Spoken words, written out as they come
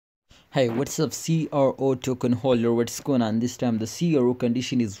Hey, what's up, CRO token holder? What's going on? This time the CRO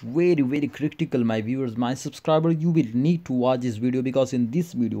condition is very critical, my viewers, my subscriber. You will need to watch this video because in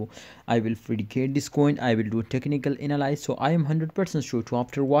this video I will predicate this coin. I will do a technical analysis. So I am 100% sure to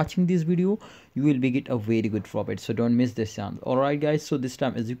after watching this video you will be get a very good profit. So don't miss this chance. Alright guys, so this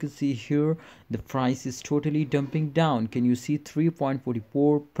time as you can see here the price is totally dumping down. Can you see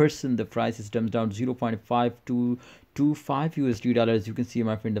 3.44%? The price is dumped down 0.5225 USD dollars. You can see,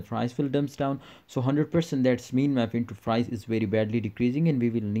 my friend, the price will dumps down. So 100% that's mean, my friend, to price is very badly decreasing and we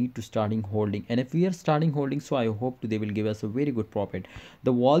will need to starting holding. And if we are starting holding, so I hope they will give us a very good profit.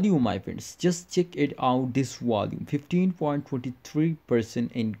 The volume, my friends, just check it out. This volume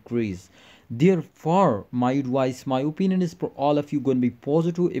 15.23% increase. Therefore, my advice, my opinion is for all of you going to be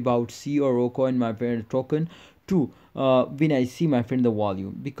positive about CRO coin, my friend, token too. When I see, my friend, the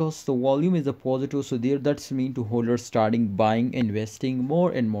volume, because the volume is a positive, so there that's mean to holders starting buying, investing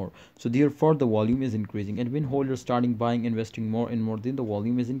more and more. So therefore the volume is increasing, and when holders starting buying, investing more and more, then the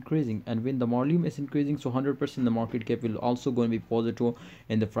volume is increasing. And when the volume is increasing, so 100% the market cap will also going to be positive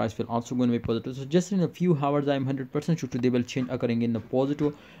and the price will also going to be positive. So just in a few hours I'm 100% sure they will change occurring in the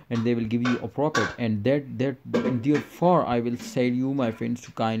positive and they will give you a profit. And therefore I will say you, my friends,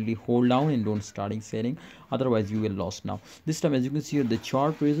 to kindly hold down and don't starting selling, otherwise you will lost. Now this time as you can see here the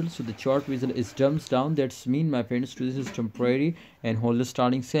chart result, so the chart result is jumps down. That's mean, my friends, to this is temporary and holders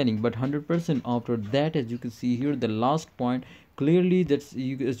starting selling. But 100% after that, as you can see here, the last point clearly, that's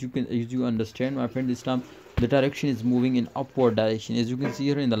as you understand, my friend, this time the direction is moving in upward direction. As you can see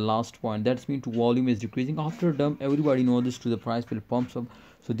here in the last point, that's mean to volume is decreasing. After dump, everybody knows this, to the price will pump up.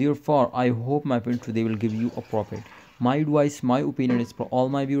 So therefore I hope, my friends, they will give you a profit. My advice, my opinion is for all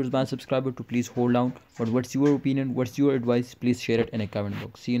my viewers, my subscriber, to please hold down. But what's your opinion, what's your advice? Please share it in a comment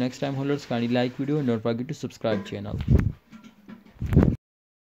box. See you next time, holders. Kindly like video and don't forget to subscribe channel.